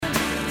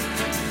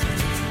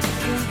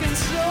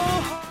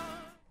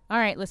All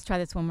right, let's try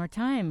this one more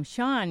time.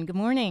 Sean, good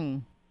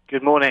morning.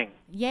 Good morning.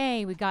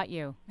 Yay, we got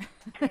you.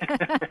 We'll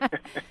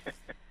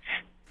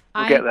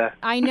get there.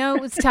 I know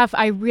it was tough.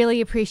 I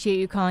really appreciate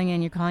you calling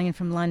in. You're calling in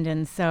from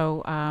London.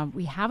 So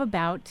we have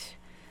about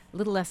a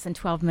little less than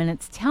 12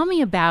 minutes. Tell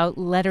me about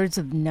Letters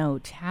of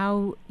Note,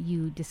 how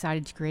you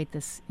decided to create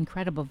this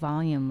incredible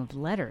volume of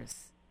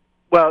letters.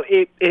 Well,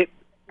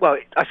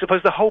 I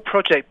suppose the whole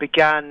project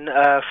began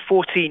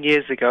 14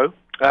 years ago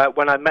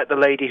when I met the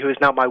lady who is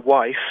now my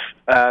wife.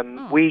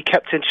 We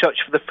kept in touch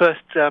for the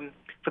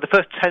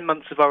first 10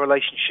 months of our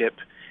relationship.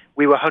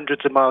 We were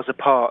hundreds of miles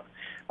apart.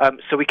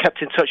 So we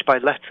kept in touch by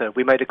letter.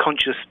 We made a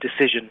conscious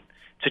decision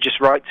to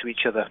just write to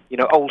each other,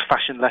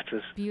 old-fashioned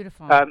letters.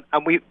 Beautiful.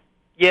 And we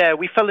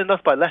fell in love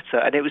by letter,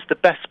 and it was the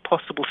best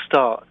possible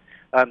start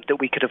that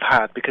we could have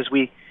had, because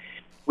we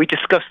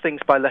discussed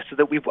things by letter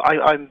that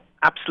I'm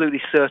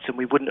absolutely certain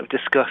we wouldn't have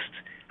discussed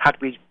had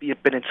we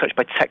been in touch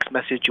by text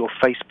message or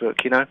Facebook,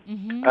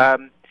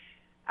 Mm-hmm.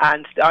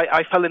 And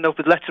I fell in love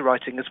with letter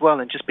writing as well,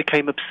 and just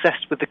became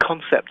obsessed with the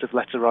concept of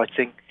letter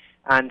writing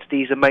and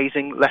these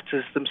amazing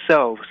letters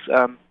themselves.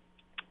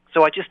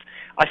 So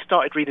I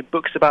started reading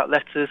books about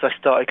letters. I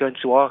started going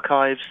to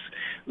archives,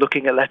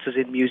 looking at letters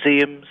in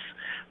museums.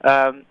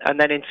 And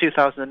then in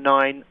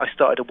 2009, I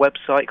started a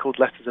website called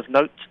Letters of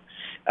Note,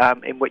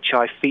 in which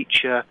I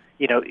feature,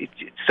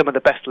 some of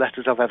the best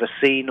letters I've ever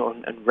seen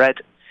and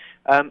read.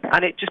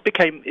 And it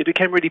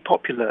became really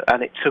popular,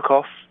 and it took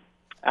off.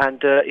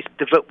 And the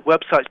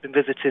website's been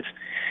visited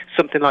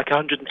something like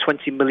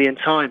 120 million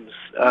times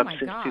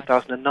since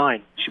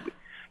 2009.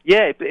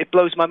 Yeah, it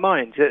blows my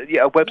mind.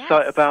 A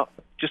website about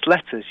just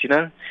letters,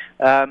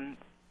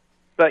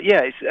 But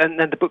yeah, and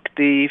then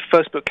the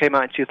first book came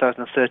out in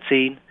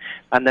 2013,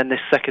 and then this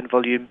second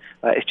volume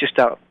is just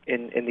out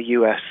in the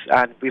US.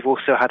 And we've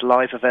also had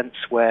live events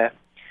where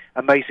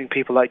amazing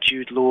people like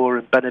Jude Law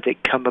and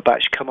Benedict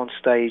Cumberbatch come on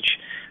stage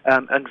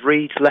and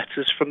read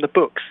letters from the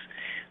books.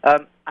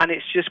 And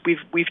it's just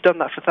we've done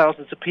that for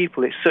thousands of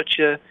people. It's such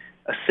a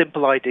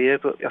simple idea,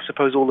 but I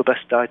suppose all the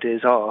best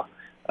ideas are.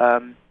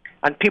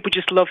 And people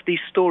just love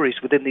these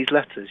stories within these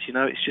letters.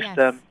 It's just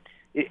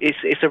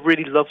it's a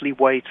really lovely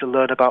way to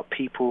learn about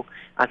people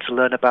and to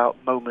learn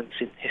about moments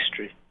in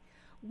history.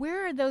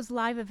 Where are those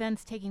live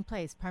events taking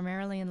place?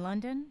 Primarily in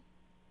London?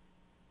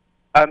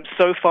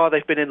 So far,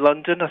 they've been in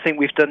London. I think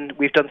we've done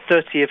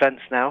 30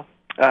 events now.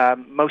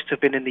 Most have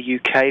been in the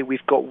UK.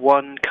 We've got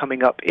one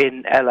coming up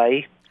in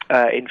LA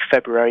in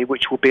February,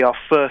 which will be our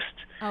first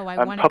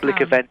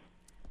public event.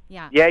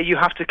 Yeah, you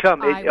have to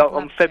come.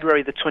 On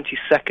February the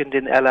 22nd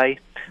in LA.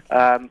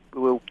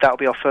 That'll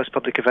be our first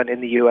public event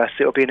in the US.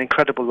 It'll be an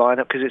incredible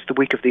lineup because it's the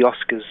week of the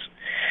Oscars.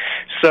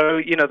 So,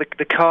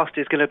 the cast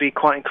is going to be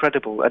quite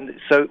incredible. And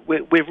so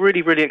we're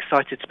really, really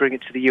excited to bring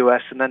it to the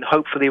US. And then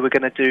hopefully we're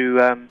going to do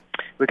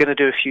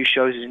a few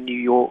shows in New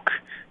York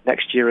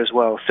next year as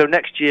well. So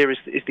next year is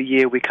the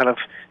year we kind of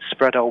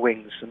spread our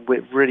wings, and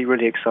we're really,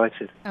 really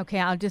excited. Okay,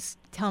 I'll just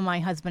tell my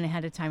husband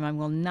ahead of time I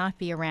will not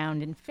be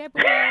around in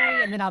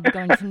February, and then I'll be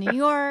going to New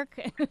York.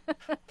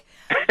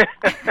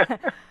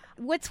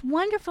 What's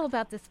wonderful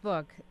about this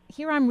book,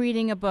 here I'm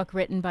reading a book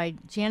written by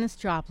Janis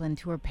Joplin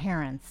to her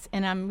parents,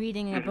 and I'm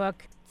reading a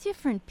book,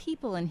 different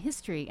people in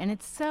history, and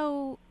it's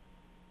so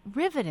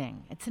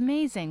riveting. It's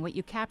amazing what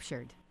you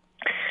captured.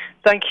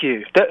 Thank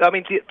you.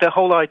 The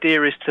whole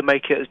idea is to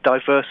make it as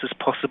diverse as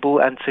possible,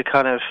 and to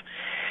kind of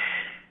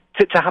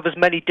to have as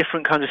many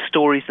different kinds of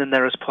stories in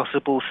there as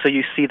possible, so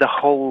you see the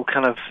whole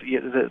kind of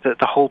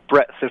the whole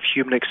breadth of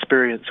human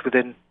experience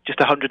within just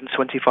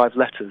 125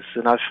 letters.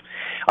 And I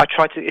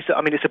try to. It's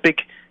a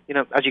big,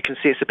 as you can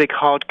see, it's a big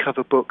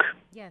hardcover book.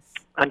 Yes.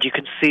 And you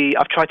can see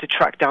I've tried to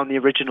track down the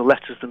original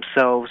letters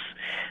themselves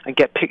and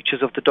get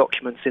pictures of the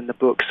documents in the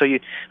book. So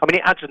it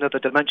adds another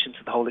dimension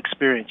to the whole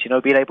experience.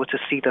 Being able to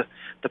see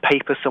the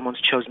paper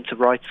someone's chosen to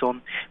write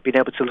on, being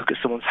able to look at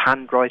someone's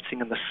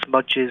handwriting and the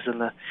smudges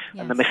and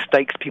the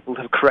mistakes people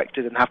have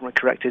corrected and haven't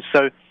corrected.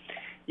 So,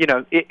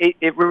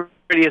 it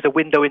really is a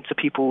window into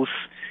people's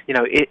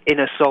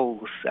inner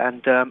souls.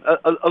 And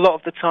a lot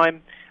of the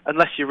time,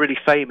 unless you're really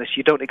famous,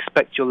 you don't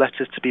expect your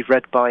letters to be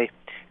read by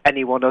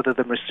anyone other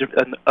than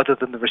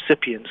the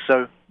recipient.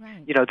 So, right.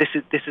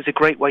 This is a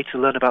great way to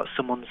learn about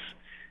someone's,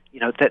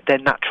 their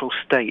natural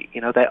state,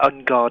 their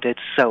unguarded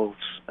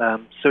selves.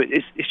 So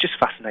it's just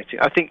fascinating.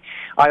 I think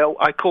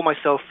I call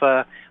myself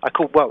I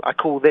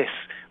call this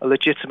a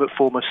legitimate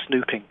form of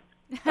snooping,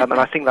 and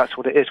I think that's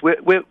what it is.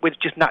 We're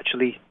just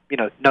naturally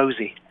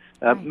nosy.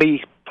 Right.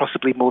 Me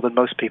possibly more than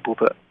most people,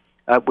 but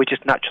we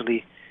just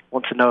naturally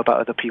want to know about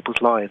other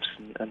people's lives,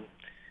 and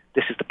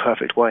this is the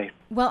perfect way.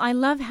 Well, I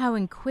love how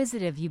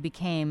inquisitive you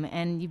became,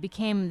 and you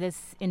became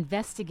this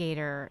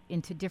investigator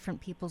into different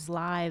people's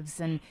lives,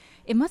 and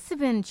it must have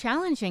been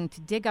challenging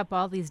to dig up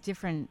all these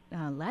different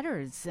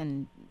letters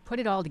and put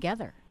it all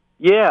together.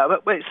 Yeah,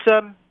 but it's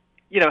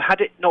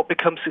had it not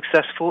become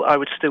successful, I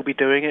would still be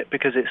doing it,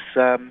 because it's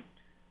an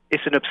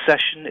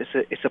obsession,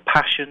 it's a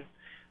passion,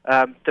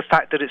 The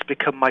fact that it's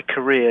become my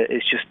career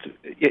is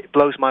it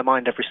blows my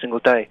mind every single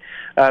day.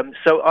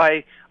 So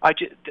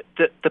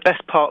the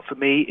best part for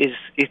me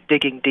is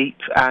digging deep,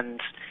 and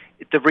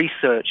the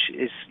research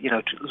is,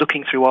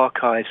 looking through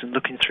archives and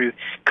looking through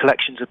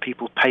collections of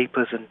people's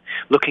papers and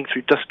looking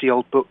through dusty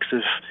old books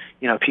of,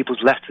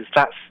 people's letters.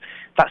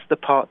 That's the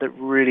part that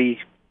really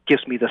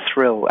gives me the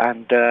thrill.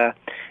 And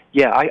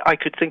I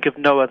could think of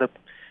no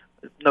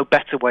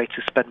better way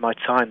to spend my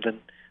time than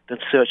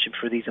searching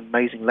for these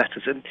amazing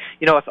letters. And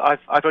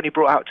I've only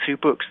brought out 2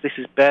 books. This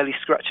is barely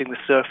scratching the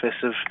surface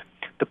of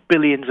the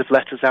billions of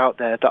letters out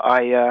there that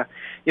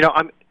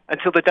I'm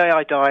until the day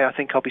I die, I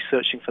think I'll be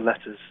searching for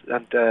letters,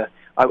 and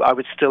I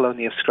would still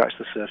only have scratched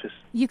the surface.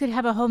 You could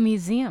have a whole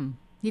museum.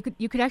 You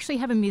could actually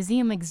have a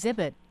museum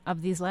exhibit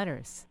of these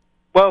letters.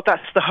 Well,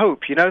 that's the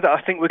hope, that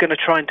I think we're going to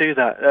try and do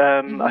that.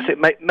 I think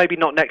maybe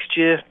not next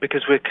year,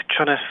 because we're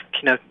trying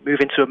to, move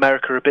into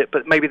America a bit,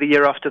 but maybe the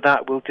year after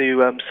that we'll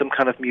do some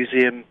kind of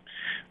museum,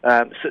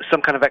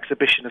 some kind of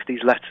exhibition of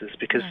these letters,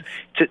 because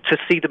to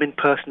see them in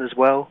person as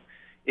well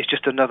is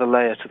just another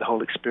layer to the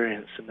whole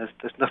experience, and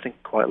there's nothing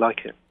quite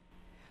like it.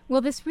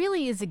 Well, this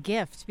really is a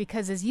gift,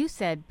 because, as you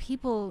said,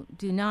 people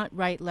do not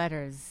write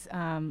letters.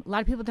 A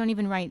lot of people don't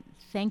even write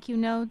thank you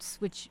notes,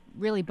 which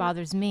really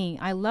bothers me.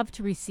 I love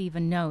to receive a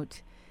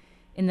note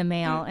in the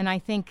mail, and I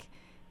think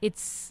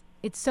it's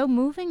so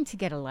moving to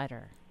get a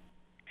letter.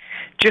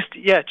 Just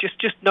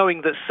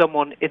knowing that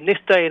someone, in this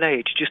day and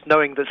age, just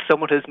knowing that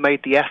someone has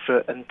made the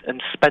effort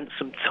and spent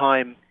some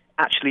time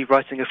actually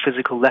writing a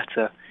physical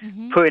letter,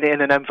 putting it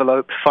in an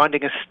envelope,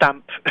 finding a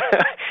stamp,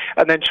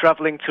 and then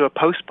traveling to a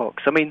post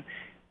box. I mean,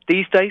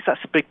 these days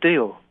that's a big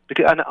deal.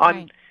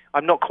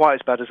 I'm not quite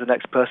as bad as the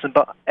next person,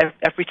 but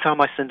every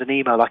time I send an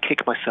email, I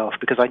kick myself,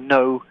 because I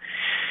know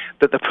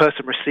that the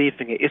person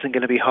receiving it isn't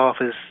going to be half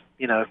as,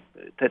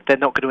 that they're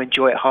not going to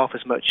enjoy it half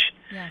as much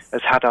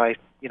as had I,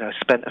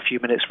 spent a few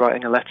minutes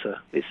writing a letter.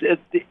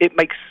 It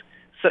makes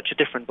such a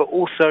difference. But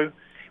also,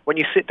 when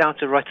you sit down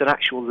to write an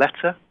actual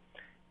letter,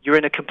 you're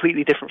in a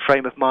completely different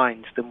frame of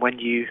mind than when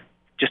you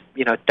just,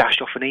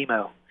 dash off an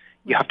email.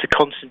 You have to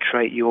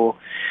concentrate well,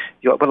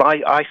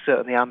 I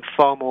certainly am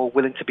far more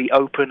willing to be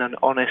open and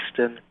honest,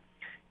 and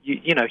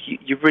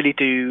you really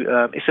do.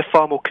 It's a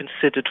far more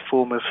considered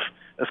form of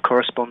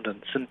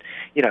correspondence, and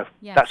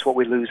that's what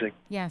we're losing.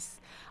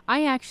 Yes,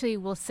 I actually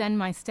will send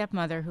my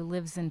stepmother, who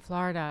lives in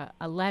Florida,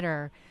 a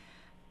letter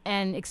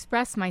and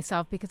express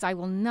myself, because I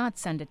will not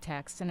send a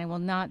text and I will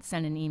not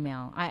send an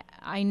email.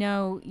 I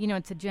know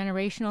it's a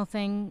generational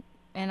thing,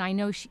 and I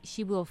know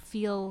she will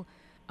feel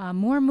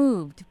more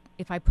moved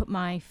if I put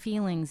my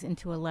feelings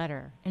into a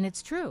letter, and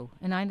it's true,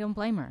 and I don't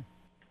blame her.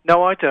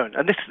 No, I don't.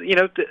 And this,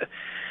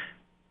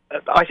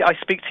 I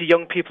speak to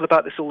young people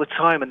about this all the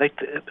time, and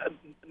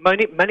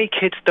many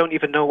kids don't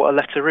even know what a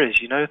letter is.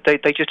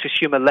 They just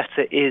assume a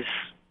letter is,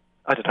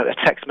 I don't know, a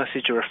text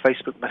message or a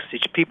Facebook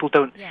message. People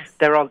don't. Yes.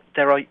 There are.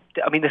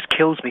 I mean, this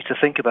kills me to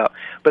think about.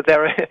 But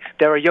there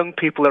are young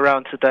people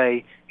around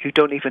today who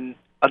don't even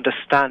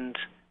understand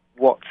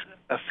what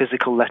a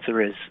physical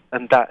letter is,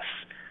 and that's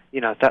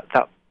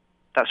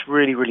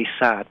really, really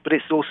sad. But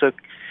it's also,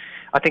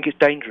 I think it's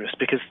dangerous,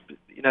 because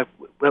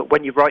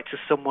when you write to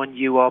someone,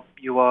 you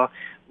are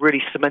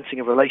really cementing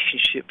a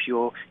relationship.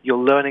 You're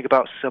learning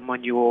about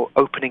someone. You're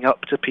opening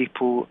up to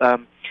people.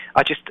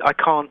 I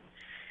can't.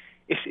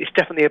 It's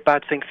definitely a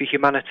bad thing for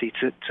humanity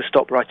to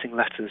stop writing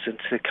letters and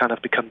to kind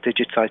of become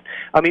digitized.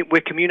 I mean,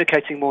 we're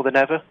communicating more than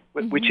ever,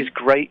 which is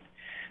great.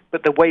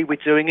 But the way we're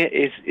doing it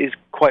is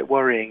quite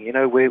worrying.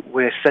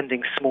 We're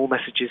sending small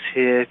messages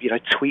here,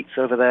 tweets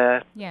over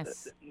there.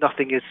 Yes.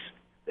 Nothing is.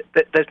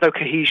 There's no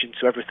cohesion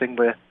to everything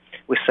we're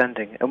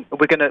sending, and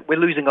we're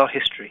losing our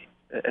history,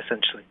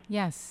 essentially.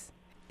 Yes.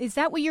 Is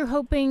that what you're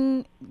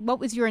hoping? What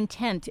was your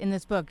intent in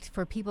this book,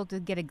 for people to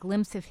get a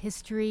glimpse of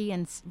history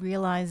and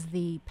realize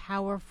the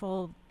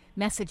powerful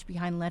message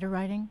behind letter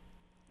writing?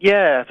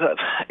 Yeah.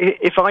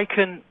 If I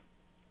can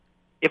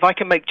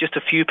make just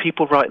a few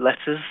people write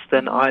letters,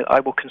 then I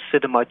will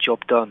consider my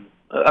job done.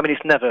 I mean,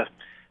 it's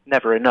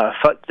never enough.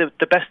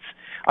 The best,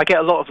 I get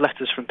a lot of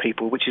letters from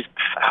people, which is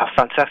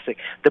fantastic.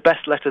 The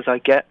best letters I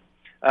get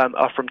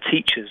are from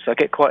teachers. I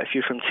get quite a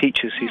few from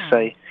teachers who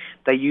say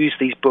they use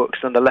these books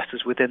and the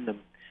letters within them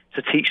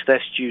to teach their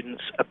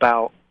students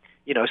about,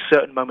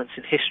 certain moments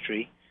in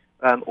history,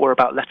 or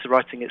about letter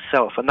writing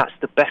itself. And that's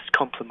the best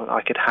compliment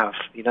I could have,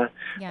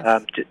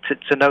 Yes.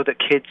 To know that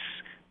kids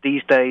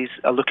these days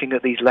are looking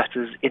at these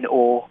letters in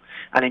awe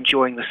and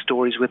enjoying the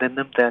stories within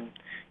them, then,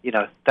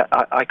 that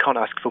I can't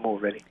ask for more,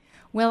 really.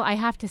 Well, I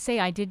have to say,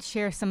 I did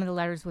share some of the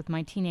letters with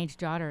my teenage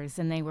daughters,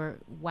 and they were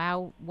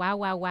wow.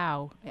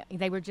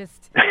 They were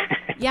just,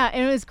 yeah,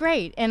 and it was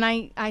great. And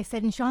I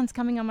said, and Sean's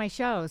coming on my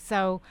show.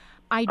 So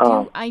I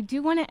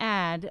do want to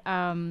add,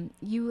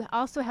 you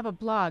also have a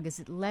blog. Is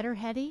it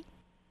Letterheady?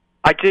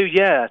 I do,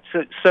 yeah.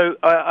 So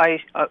I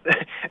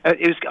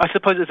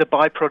suppose it's a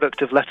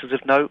byproduct of Letters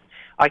of Note.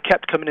 I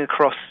kept coming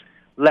across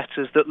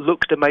letters that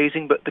looked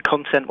amazing, but the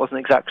content wasn't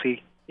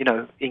exactly,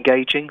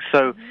 engaging.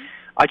 So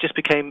I just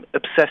became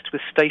obsessed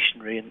with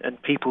stationery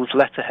and people's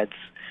letterheads,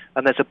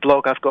 and there's a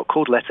blog I've got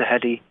called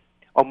Letterheady,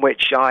 on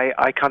which I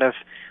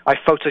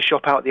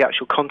Photoshop out the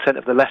actual content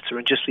of the letter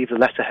and just leave the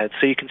letterhead.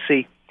 So you can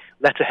see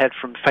letterhead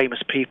from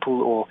famous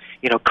people, or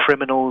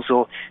criminals,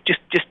 or just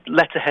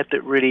letterhead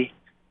that really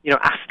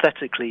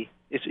aesthetically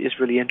is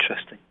really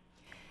interesting.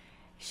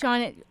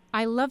 Sean,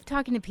 I love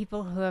talking to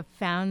people who have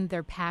found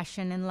their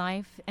passion in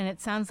life, and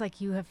it sounds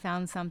like you have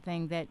found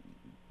something that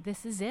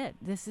this is it.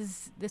 This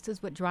is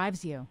what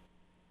drives you.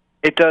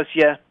 It does,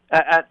 yeah.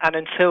 And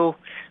until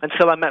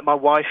I met my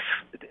wife,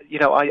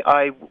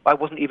 I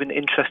wasn't even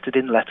interested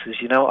in letters.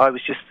 I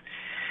was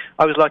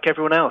like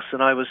everyone else,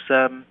 and I was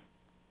to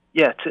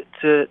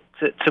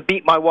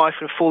meet my wife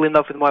and fall in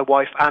love with my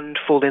wife and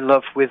fall in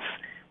love with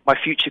my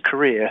future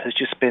career has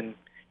just been,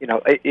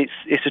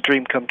 it's a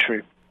dream come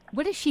true.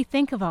 What does she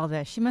think of all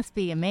this? She must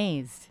be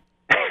amazed.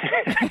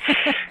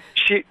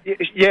 She's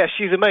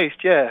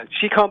amazed. Yeah,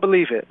 she can't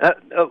believe it.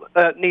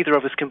 Neither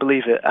of us can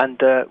believe it,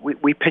 and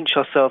we pinch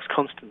ourselves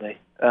constantly.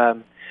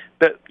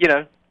 But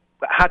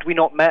had we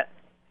not met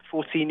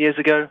 14 years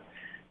ago,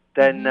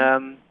 then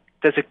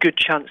there's a good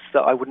chance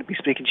that I wouldn't be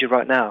speaking to you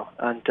right now,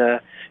 and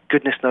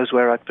goodness knows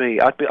where I'd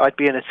be. I'd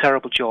be in a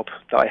terrible job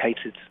that I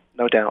hated,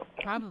 no doubt.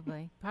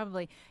 Probably.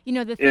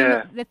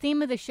 The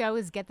theme of the show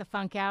is Get the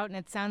Funk Out, and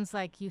it sounds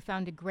like you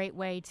found a great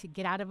way to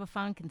get out of a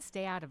funk and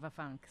stay out of a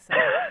funk. So,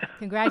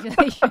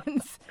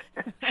 congratulations.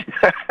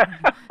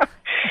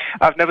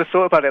 I've never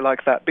thought about it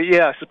like that, but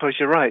yeah, I suppose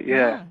you're right.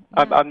 Yeah.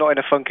 I'm not in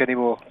a funk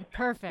anymore.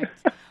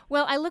 Perfect.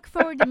 Well, I look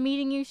forward to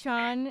meeting you,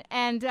 Sean.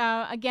 And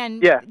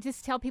again,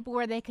 just tell people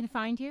where they can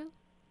find you.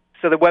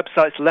 So the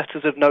website's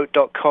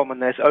lettersofnote.com,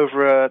 and there's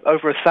over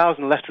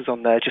 1,000 letters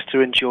on there just to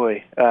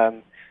enjoy.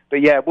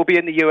 But yeah, we'll be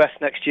in the US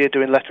next year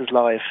doing Letters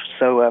Live.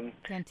 So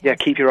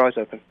keep your eyes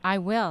open. I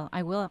will.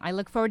 I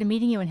look forward to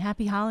meeting you, and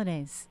happy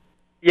holidays.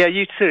 Yeah,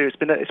 you too.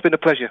 It's been a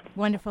pleasure.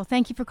 Wonderful.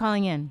 Thank you for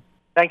calling in.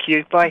 Thank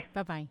you. Bye.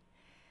 Bye-bye.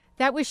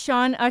 That was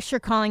Sean Usher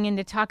calling in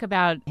to talk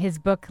about his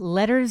book,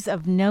 Letters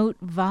of Note,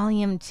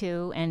 Volume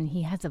 2, and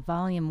he has a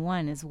Volume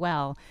 1 as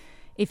well.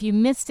 If you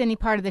missed any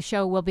part of the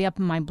show, we'll be up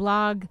on my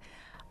blog,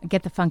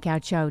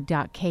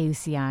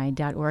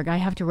 getthefunkoutshow.kuci.org. I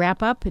have to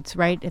wrap up. It's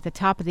right at the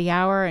top of the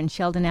hour, and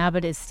Sheldon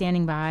Abbott is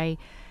standing by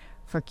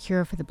for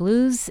Cure for the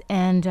Blues,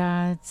 and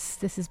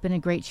this has been a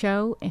great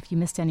show. If you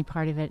missed any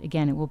part of it,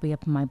 again, it will be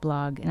up on my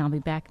blog, and I'll be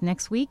back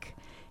next week.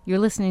 You're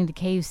listening to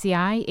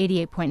KUCI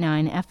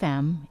 88.9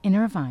 FM in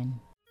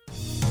Irvine.